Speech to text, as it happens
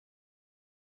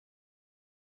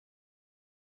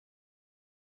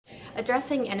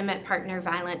Addressing intimate partner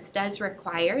violence does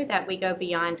require that we go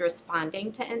beyond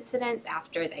responding to incidents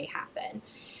after they happen.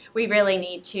 We really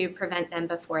need to prevent them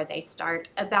before they start.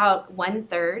 About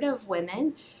 1/3 of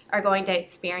women are going to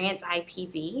experience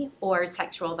IPV or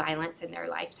sexual violence in their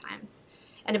lifetimes.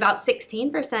 And about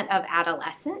 16% of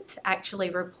adolescents actually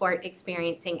report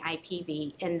experiencing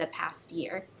IPV in the past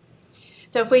year.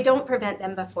 So if we don't prevent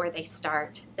them before they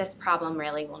start, this problem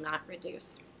really will not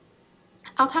reduce.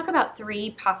 I'll talk about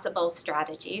 3 possible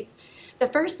strategies. The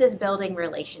first is building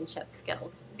relationship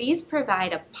skills. These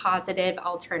provide a positive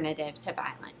alternative to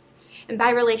violence. And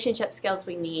by relationship skills,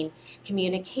 we mean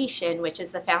communication, which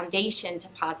is the foundation to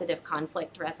positive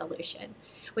conflict resolution.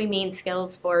 We mean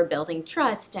skills for building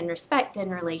trust and respect in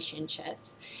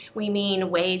relationships. We mean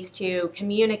ways to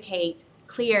communicate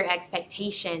clear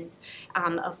expectations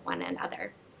of one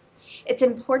another. It's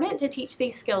important to teach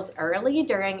these skills early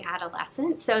during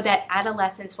adolescence so that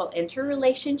adolescents will enter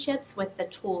relationships with the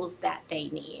tools that they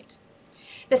need.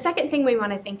 The second thing we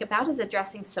want to think about is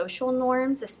addressing social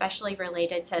norms, especially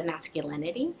related to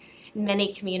masculinity. In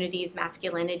many communities,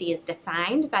 masculinity is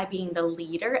defined by being the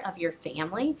leader of your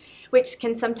family, which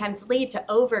can sometimes lead to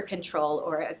over-control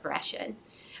or aggression.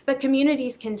 But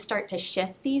communities can start to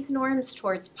shift these norms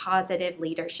towards positive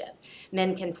leadership.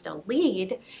 Men can still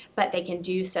lead, but they can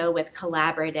do so with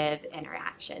collaborative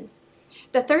interactions.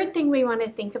 The third thing we want to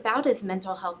think about is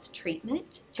mental health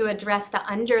treatment to address the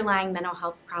underlying mental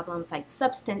health problems like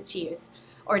substance use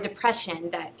or depression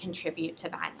that contribute to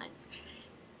violence.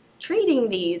 Treating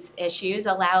these issues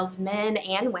allows men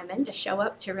and women to show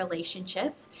up to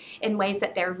relationships in ways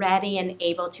that they're ready and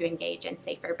able to engage in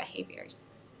safer behaviors.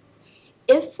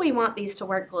 If we want these to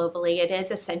work globally, it is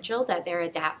essential that they're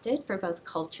adapted for both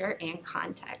culture and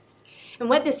context. And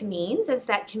what this means is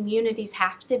that communities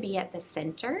have to be at the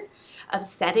center of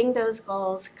setting those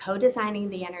goals, co-designing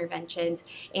the interventions,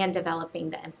 and developing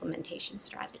the implementation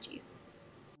strategies.